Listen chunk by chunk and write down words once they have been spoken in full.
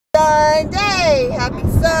Happy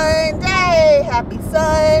Sunday! Happy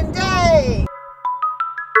Sunday!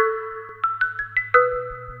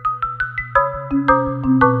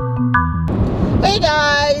 Hey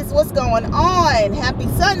guys, what's going on? Happy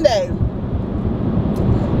Sunday!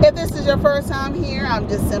 If this is your first time here, I'm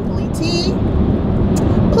Just Simply T.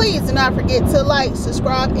 Please do not forget to like,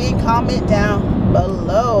 subscribe, and comment down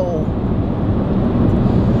below.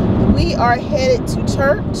 We are headed to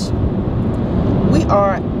church. We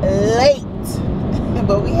are late,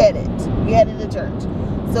 but we headed to church.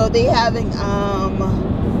 So they having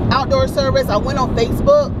outdoor service. I went on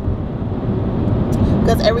Facebook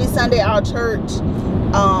because every Sunday our church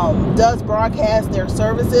does broadcast their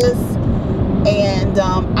services, and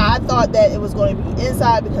I thought that it was going to be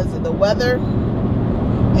inside because of the weather,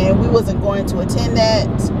 and we wasn't going to attend that.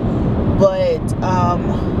 But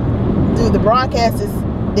through the broadcast,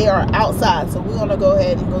 they are outside, so we're gonna go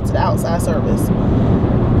ahead and go to the outside service.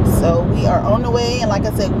 So we are on the way, and like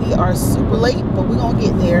I said, we are super late, but we're gonna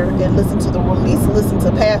get there and listen to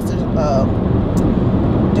Pastor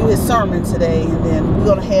do his sermon today, and then we're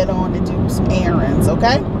gonna head on and do some errands.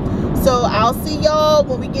 Okay, so I'll see y'all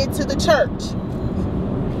when we get to the church.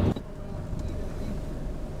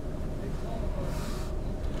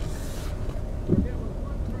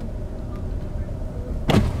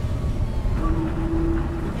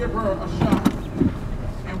 Give her a shot,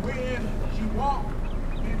 and when she walked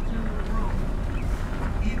into the room,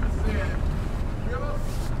 Eva said, "Philip,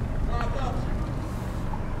 God loves you.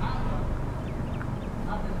 I love you.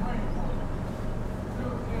 I've been praying for you."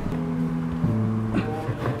 Philip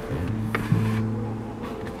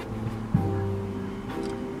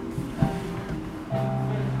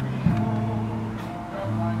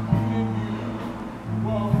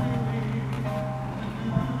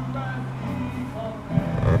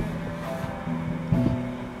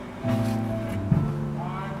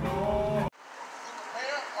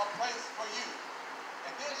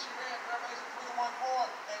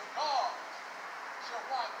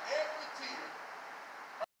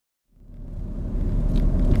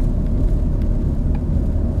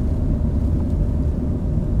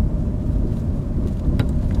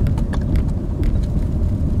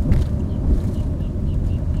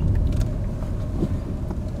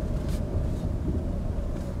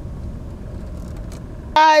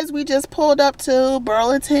Guys, we just pulled up to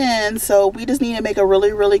Burlington, so we just need to make a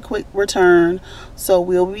really quick return, so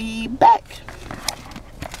we'll be back.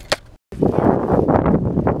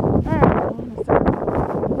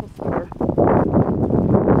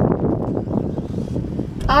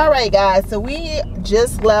 Alright guys, so we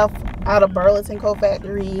just left out of Burlington Coat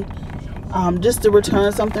Factory just to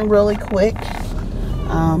return something really quick.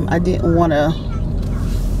 I didn't want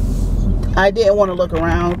to look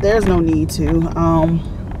around. There's no need to.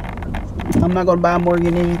 I'm not gonna buy more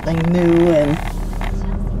than anything new,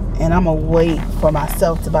 and I'm gonna wait for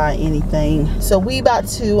myself to buy anything. So we about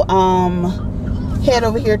to head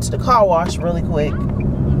over here to the car wash really quick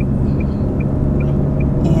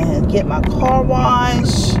and get my car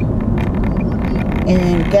wash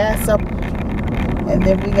and gas up, and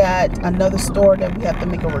then we got another store that we have to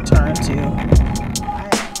make a return to.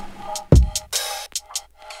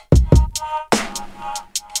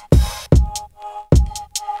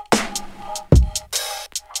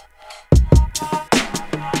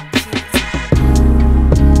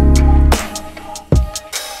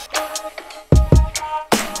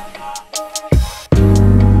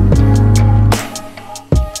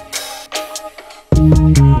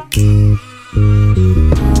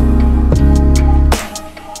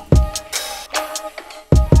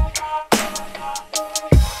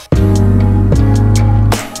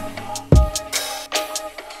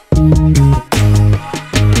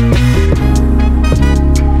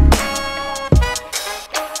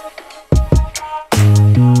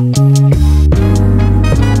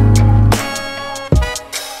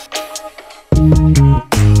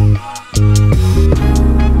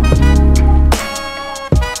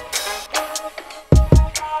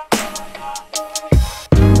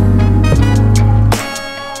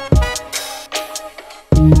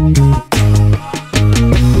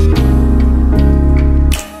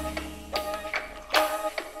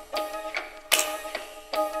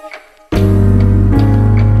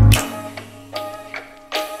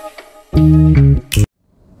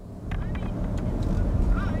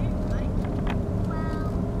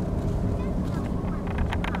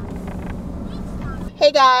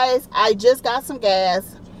 Hey guys, I just got some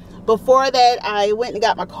gas. Before that, I went and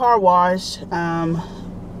got my car wash.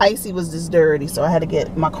 Icy was just dirty, so I had to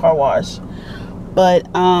get my car wash.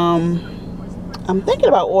 But I'm thinking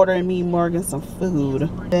about ordering me Morgan some food,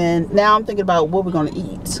 and now I'm thinking about what we're gonna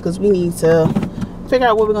eat, because we need to figure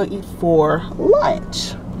out what we're gonna eat for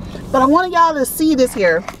lunch. But I wanted y'all to see this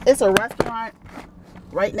here. It's a restaurant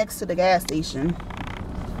right next to the gas station.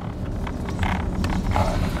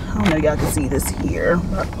 I don't know if y'all can see this here.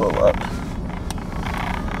 I'll pull up.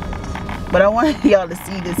 But I wanted y'all to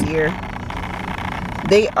see this here.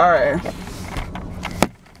 They are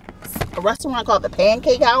a restaurant called the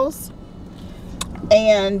Pancake House.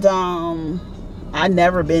 And I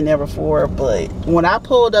never been there before, but when I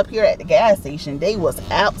pulled up here at the gas station, they was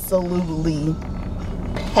absolutely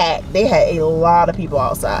packed. They had a lot of people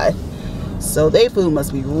outside. So their food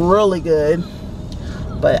must be really good.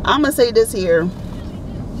 But I'm gonna say this here.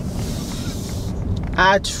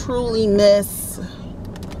 I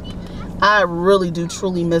really do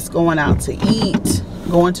truly miss going out to eat,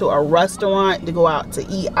 going to a restaurant to go out to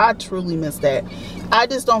eat. I truly miss that. I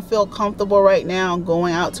just don't feel comfortable right now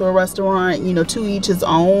going out to a restaurant, you know, to each his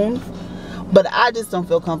own. But I just don't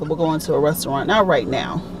feel comfortable going to a restaurant, not right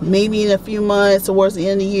now. Maybe in a few months, towards the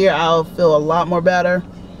end of the year, I'll feel a lot more better.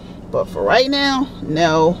 But for right now,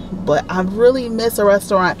 no. But I really miss a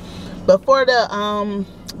restaurant. Before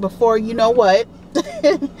you know what,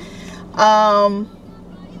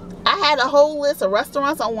 I had a whole list of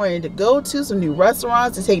restaurants I wanted to go to, some new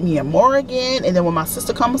restaurants to take me in Morgan, and then when my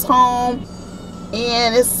sister comes home.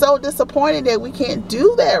 And it's so disappointing that we can't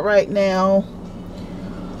do that right now.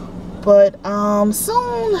 But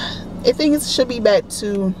soon, I think it should be back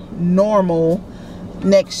to normal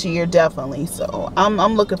next year, definitely. So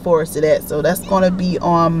I'm looking forward to that. So that's going to be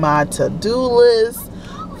on my to-do list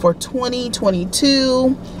for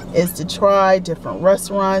 2022, is to try different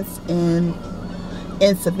restaurants in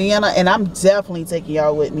Savannah, and I'm definitely taking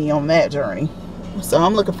y'all with me on that journey. So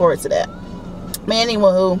I'm looking forward to that. Man,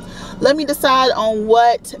 anyway, let me decide on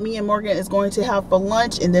what me and Morgan is going to have for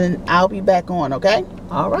lunch, and then I'll be back on, okay?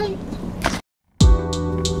 All right.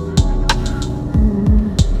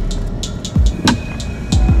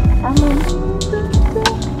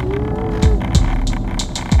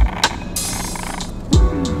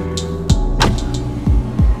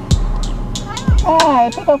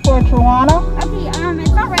 Alright, pick up for Truana. Okay,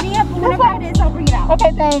 it's not ready yet, but whenever it is, I'll bring it out.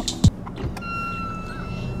 Okay, thanks.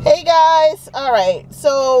 Hey guys, alright,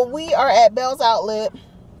 so we are at Bell's Outlet.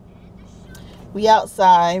 We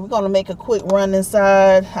outside. We're gonna make a quick run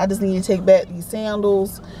inside. I just need to take back these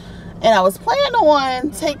sandals. And I was planning on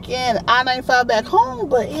taking I-95 back home,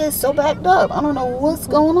 but it's so backed up. I don't know what's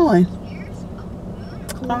going on.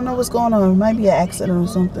 I don't know what's going on. It might be an accident or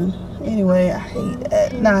something. Anyway, I hate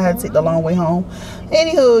that. Now I have to take the long way home.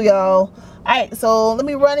 Anywho, y'all. Alright, so let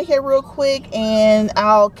me run in here real quick, and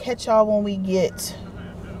I'll catch y'all when we get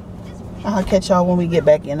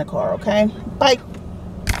back in the car, okay? Bye.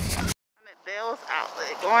 I'm at Bell's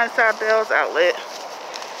Outlet. Go inside Bell's Outlet.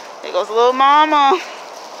 There goes little mama.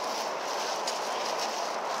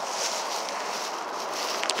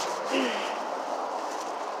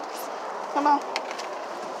 Come on.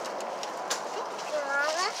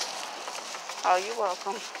 Oh, you're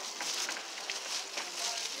welcome.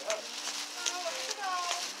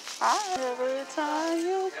 Every time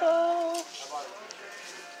you go.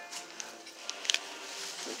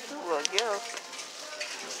 It's a little gift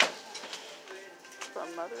from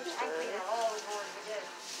Mother's Day.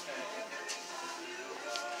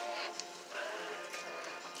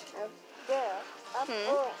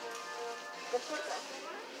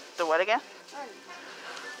 The what again?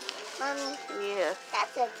 Mommy. Yeah.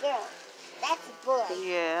 That's a girl. That's a boy.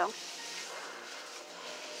 Yeah.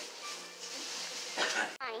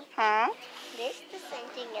 Huh? This is the same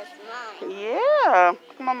thing as mine. Yeah.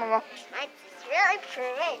 Come on, Mama. Mine's really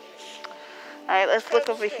pretty. Alright, let's look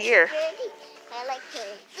over here. Pretty. I like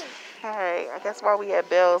pretty. Alright, I guess while we at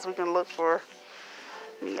Bell's, we can look for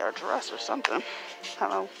me a dress or something. I don't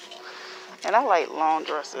know. And I like long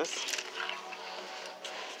dresses.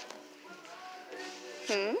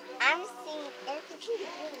 I'm seeing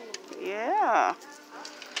everything. Yeah.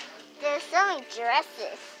 There's so many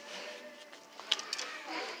dresses.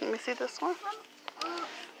 Let me see this one.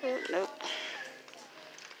 Nope.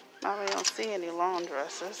 I really don't see any long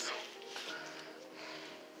dresses.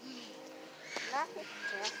 Nothing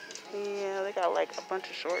dresses. Yeah, they got like a bunch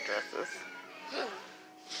of short dresses.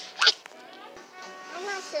 I'm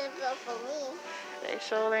not sure about for me. They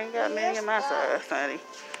sure ain't got many in my size, honey.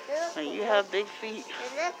 And you have big feet.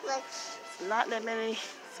 It looks like... Not that many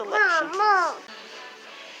selection. Mom.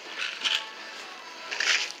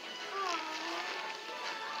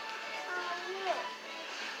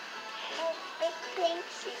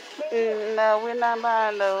 No, we're not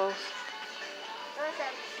buying those. Those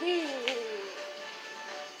are big.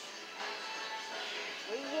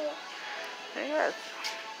 Yes.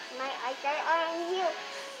 I got it on you.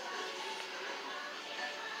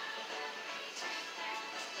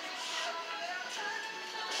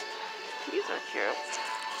 These are cute.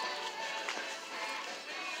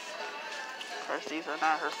 Of course, these are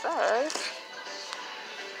not her size.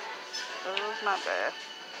 So it's not bad.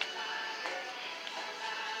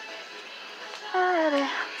 Alrighty.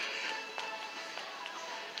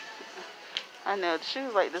 I know the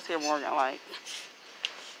shoes like this here Morgan likes.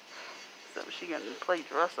 So she gonna play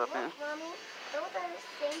dress up in. Mommy, those are the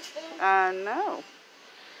same thing. I know.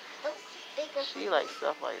 Those bigger. She likes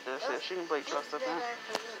stuff like this. So she can play dress up in. in.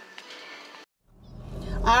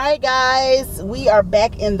 Alright guys, we are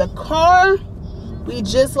back in the car. We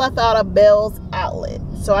just left out of Bell's Outlet.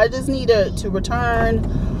 So I just needed to return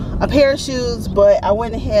a pair of shoes, but I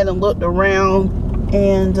went ahead and looked around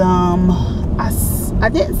and I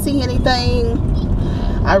didn't see anything.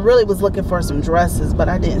 I really was looking for some dresses, but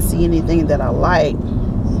I didn't see anything that I liked.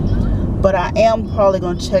 But I am probably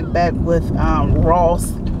going to check back with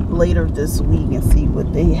Ross later this week and see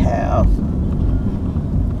what they have.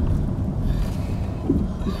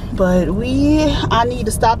 But I need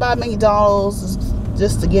to stop by McDonald's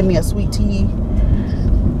just to give me a sweet tea.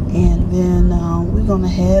 And then we're going to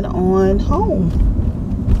head on home.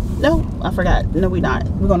 No, I forgot. No, we're not.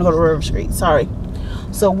 We're going to go to River Street. Sorry.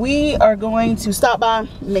 So we are going to stop by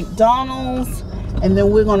McDonald's. And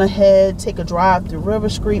then we're going to take a drive through River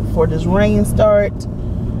Street before this rain starts.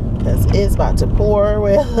 Because it's about to pour,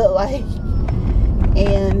 where it look like.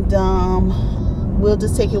 And we'll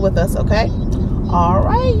just take it with us, okay? All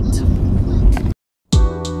right.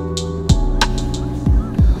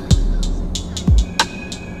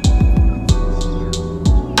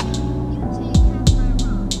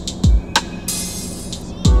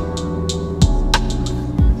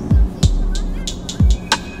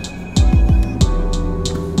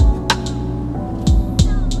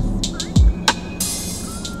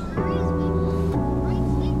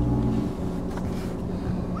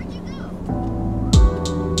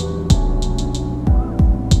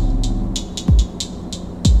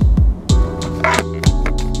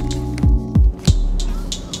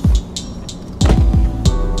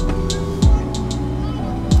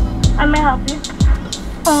 I may help you.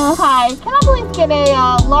 Hi. Can I please get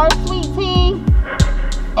a large sweet tea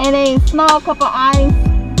and a small cup of ice?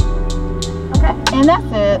 Okay. And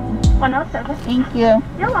that's it. 107. Thank you.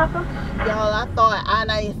 You're welcome. Y'all, I thought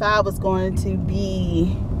I-95 was going to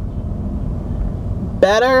be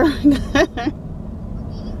better.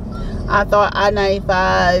 I thought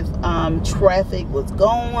I-95 traffic was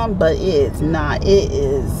going, but it's not. It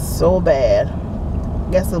is so bad.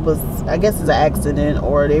 I guess it's an accident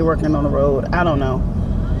or they working on the road. I don't know.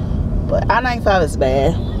 But I-95 is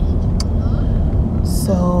bad.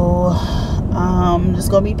 So I'm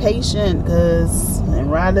just gonna be patient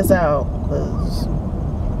and ride this out, because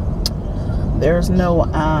there's no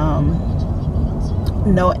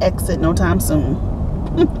exit no time soon.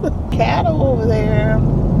 Cattle over there.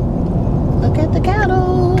 Look at the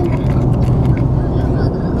cattle.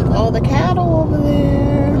 All the cattle over there.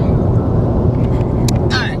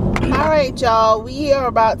 Alright, y'all, we are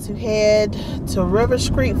about to head to River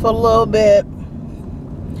Street for a little bit.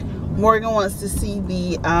 Morgan wants to see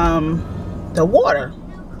the water,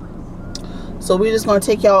 so we're just going to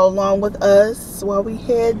take y'all along with us while we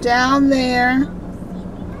head down there,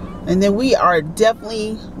 and then we are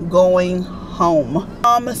definitely going home.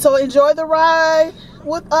 So enjoy the ride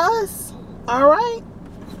with us. All right.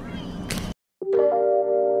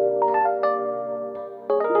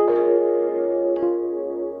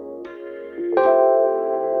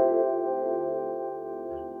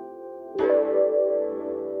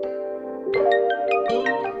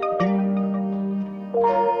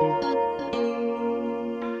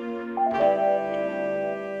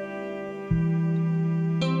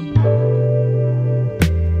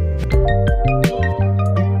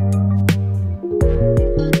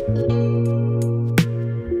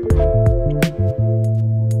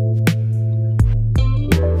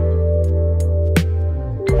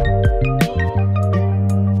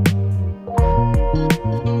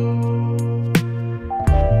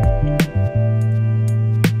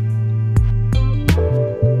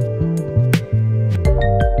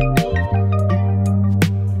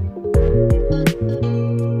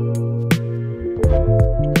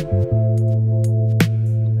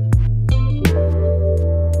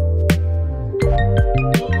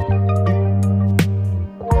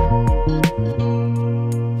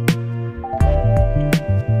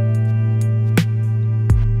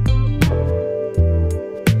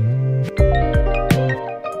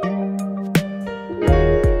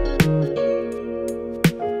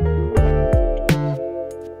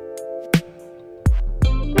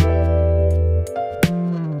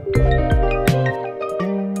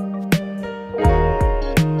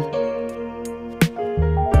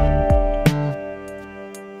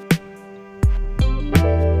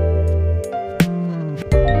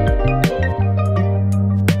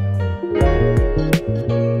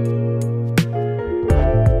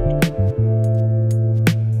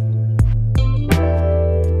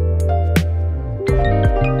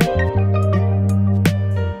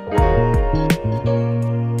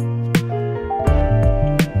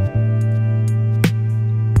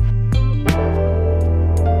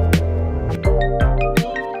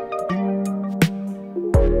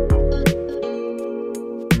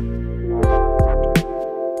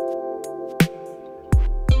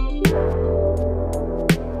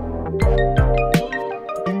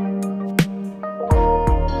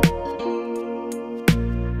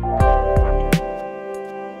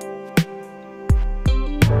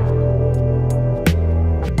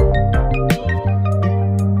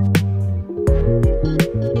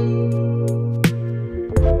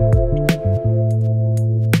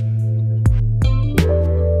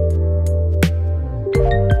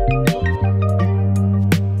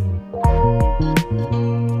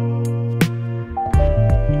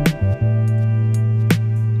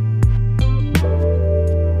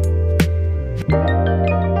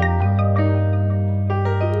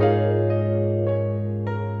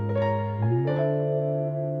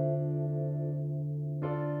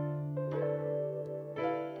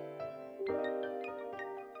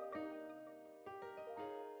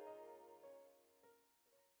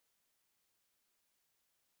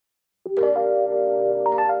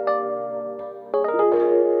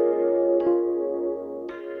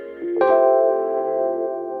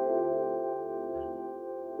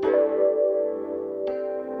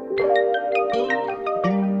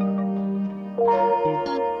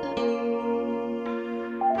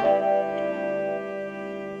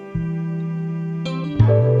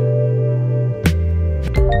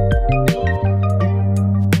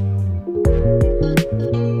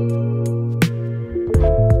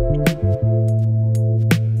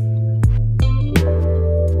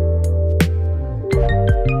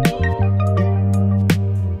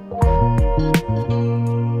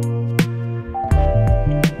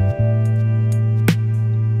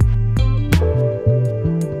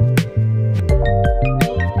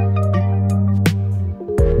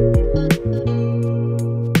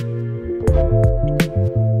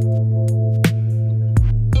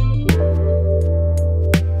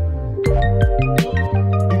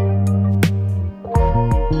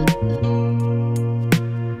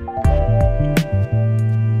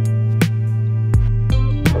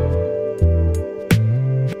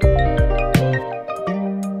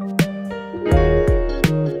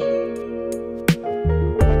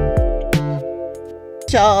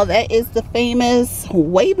 right, y'all, that is the famous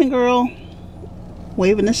waving girl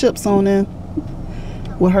waving the ships on in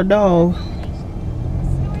with her dog.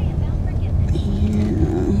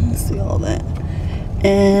 Yeah, see all that.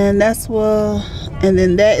 And that's what, and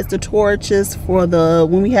then that is the torches for the,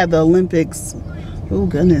 when we had the Olympics. Oh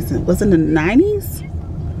goodness, it was in the 90s?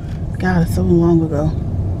 God, it's so long ago.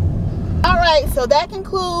 All right, so that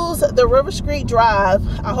concludes the River Street Drive.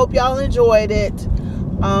 I hope y'all enjoyed it.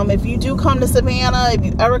 If you do come to Savannah, if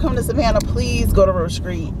you ever come to Savannah, please go to River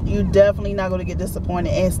Street. You're definitely not going to get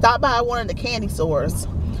disappointed. And stop by one of the candy stores.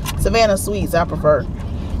 Savannah Sweets, I prefer.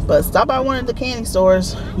 But stop by one of the candy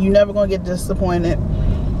stores. You're never going to get disappointed.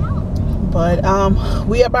 But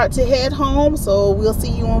we are about to head home, so we'll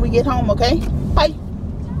see you when we get home, okay? Bye.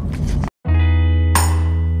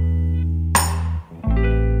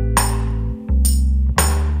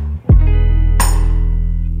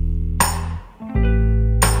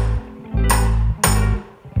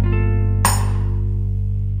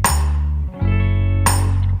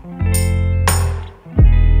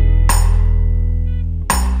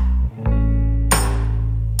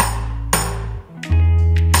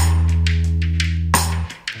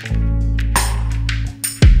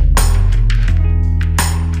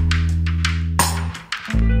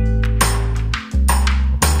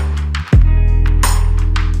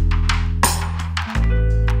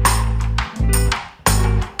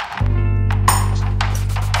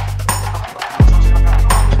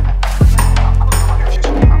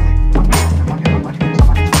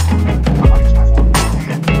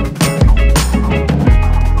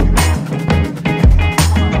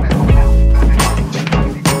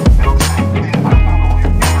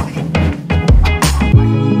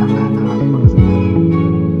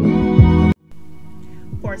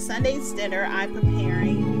 For Sunday's dinner, I'm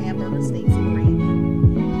preparing hamburger steaks and gravy.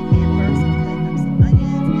 And first, I'm cutting up some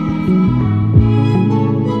onions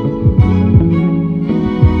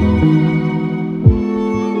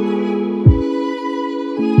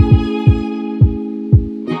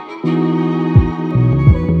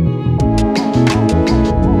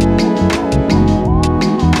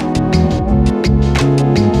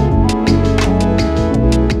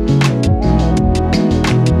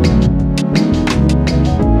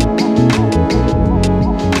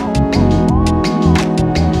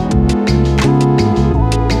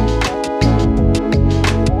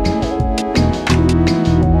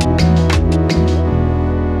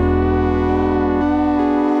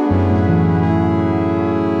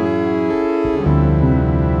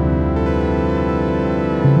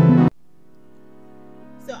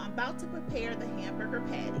So I'm about to prepare the hamburger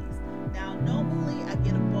patties. Now normally I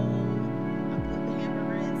get a bowl, I put the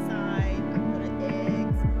hamburger inside, I put an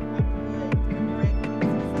eggs, I put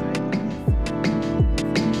breadcrumbs inside.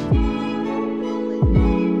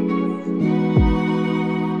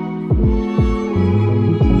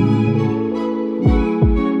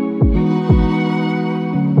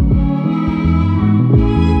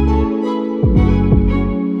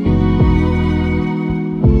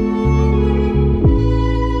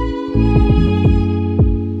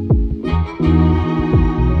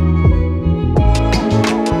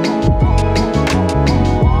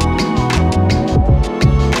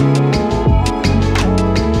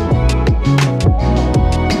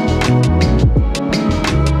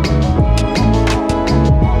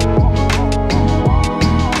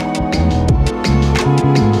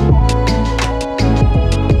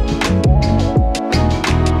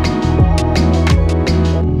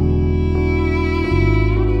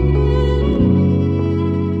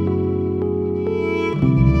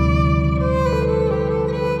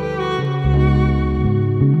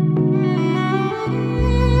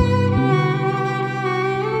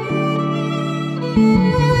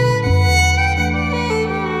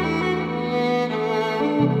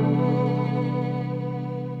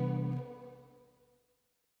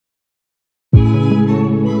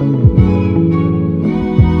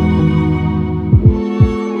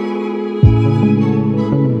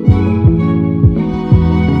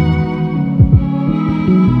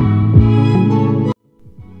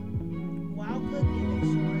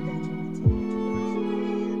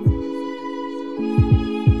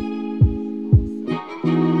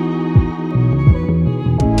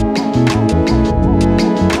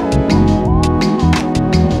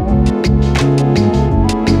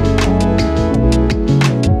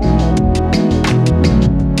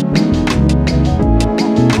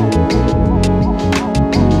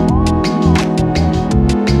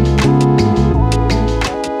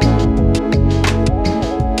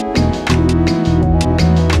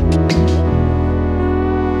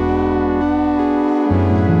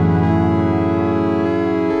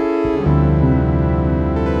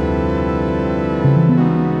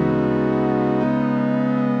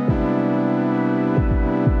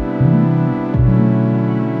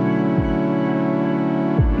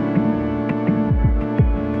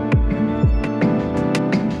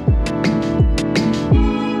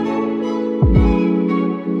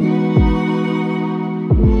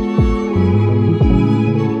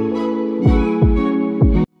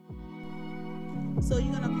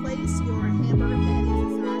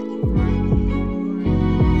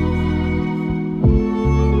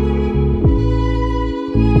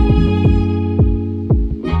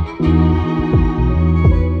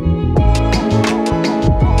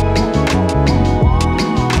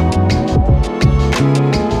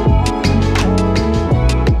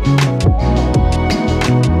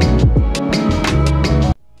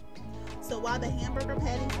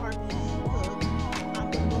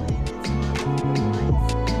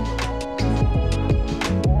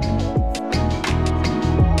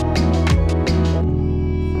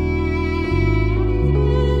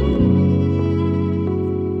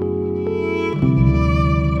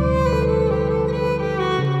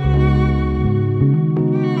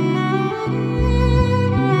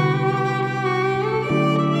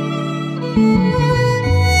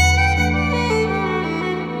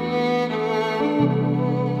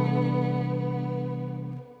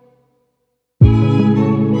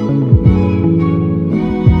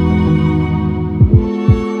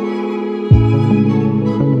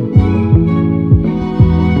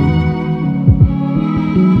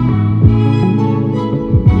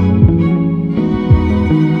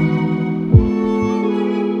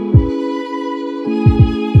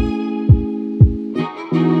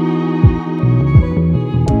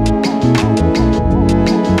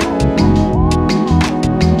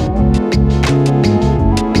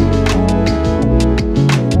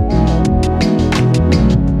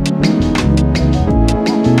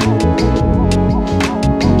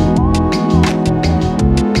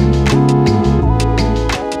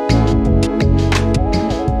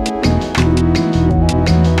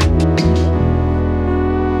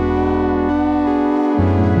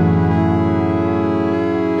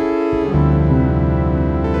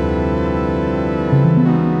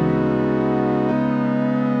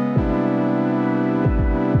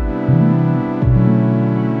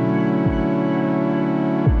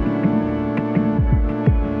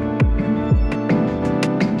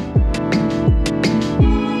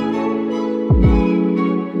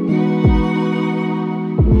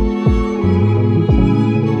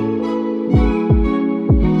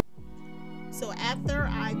 So after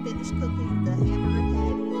I finished cooking the hamburger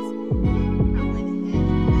patties, I went ahead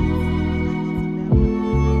and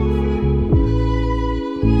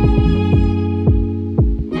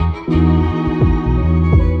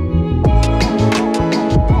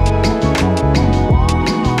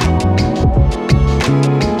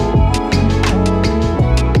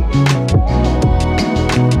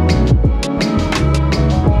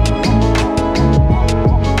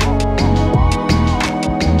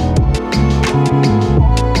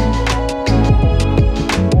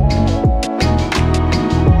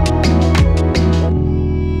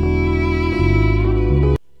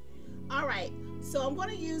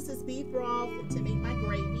beef broth to make my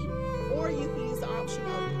gravy, or you can use the option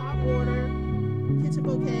of hot water, kitchen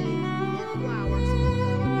bouquet, and flour to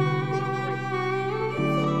make a thick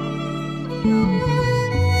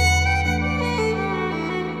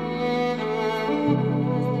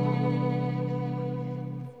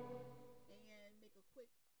gravy. And make a quick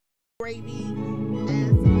gravy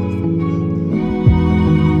as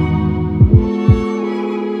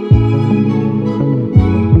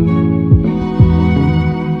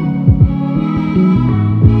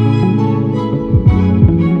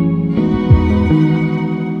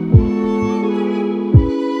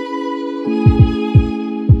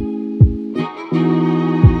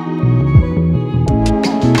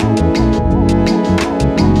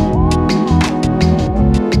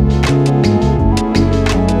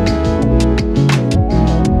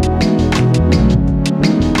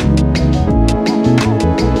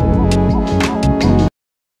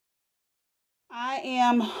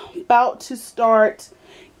about to start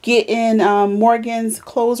getting Morgan's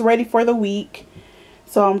clothes ready for the week.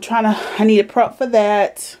 So I need to prep for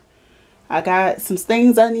that. I got some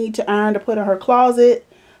things I need to iron to put in her closet,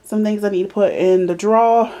 some things I need to put in the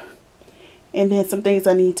drawer, and then some things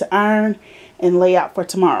I need to iron and lay out for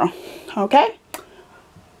tomorrow. Okay?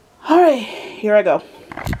 All right, here I go.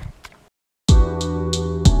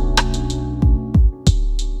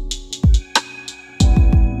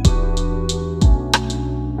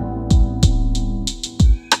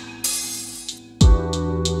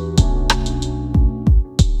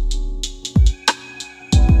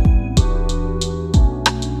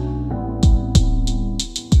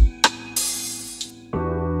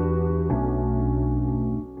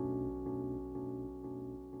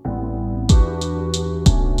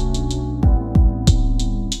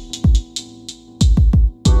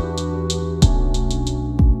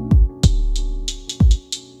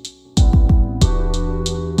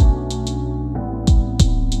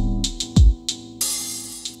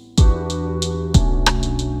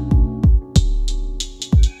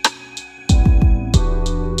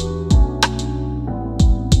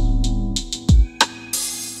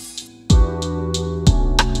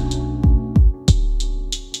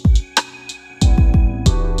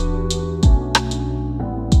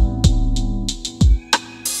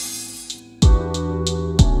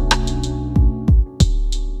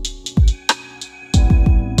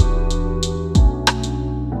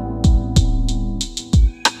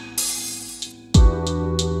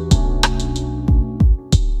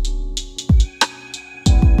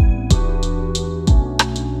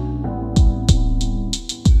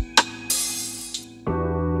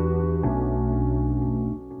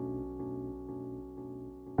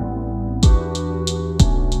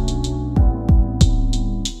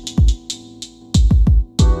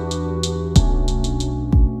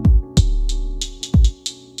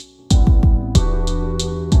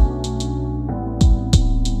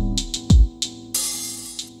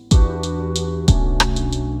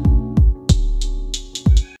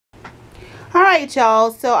 Alright,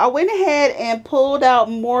 y'all, so I went ahead and pulled out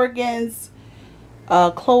Morgan's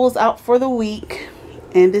clothes out for the week,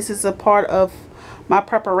 and this is a part of my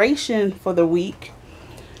preparation for the week.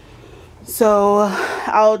 So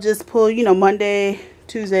I'll just pull, you know, Monday,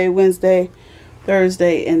 Tuesday, Wednesday,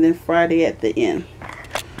 Thursday, and then Friday at the end.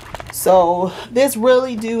 So this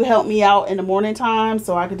really do help me out in the morning time,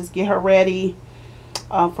 so I can just get her ready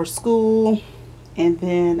for school, and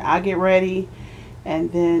then I get ready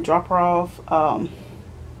and then drop her off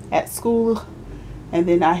at school, and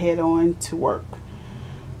then I head on to work.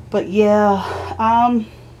 But yeah,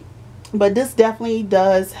 but this definitely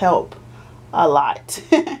does help a lot.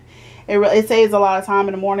 It saves a lot of time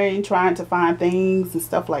in the morning trying to find things and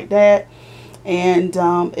stuff like that. And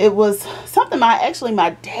it was something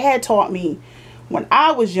my dad taught me when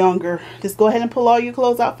I was younger. Just go ahead and pull all your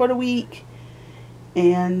clothes out for the week.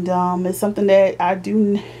 And it's something that I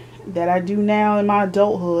do now in my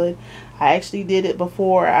adulthood. I actually did it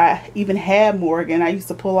before I even had Morgan. I used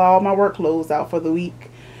to pull all my work clothes out for the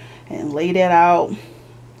week and lay that out.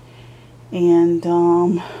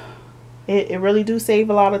 and it really do save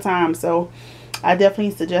a lot of time. So I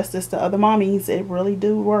definitely suggest this to other mommies. It really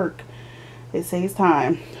do work. It saves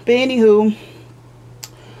time. But anywho,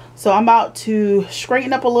 so I'm about to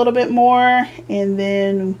straighten up a little bit more, and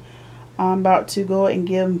then I'm about to go and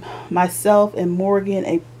give myself and Morgan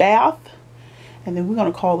a bath, and then we're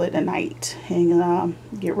gonna call it a night and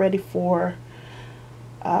get ready for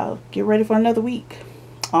another week.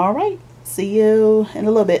 All right, see you in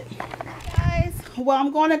a little bit, guys. Well,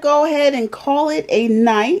 I'm going to go ahead and call it a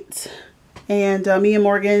night, and me and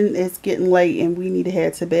Morgan, it's getting late and we need to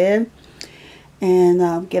head to bed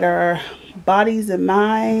and get our bodies and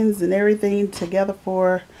minds and everything together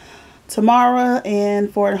for tomorrow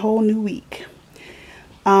and for a whole new week.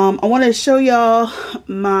 I want to show y'all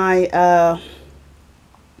my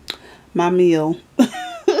my meal.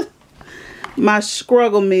 My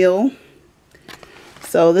scruggle meal.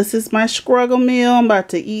 So this is my scruggle meal. I'm about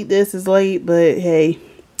to eat this. It's late, but hey.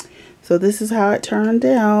 So this is how it turned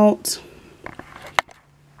out.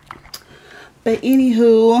 But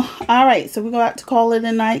anywho, all right, so we're going to call it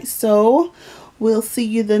a night. So we'll see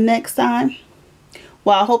you the next time.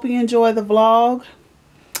 Well, I hope you enjoy the vlog.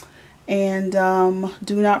 And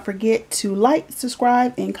do not forget to like,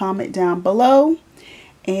 subscribe, and comment down below.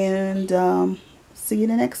 And see you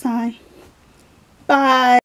the next time. Bye.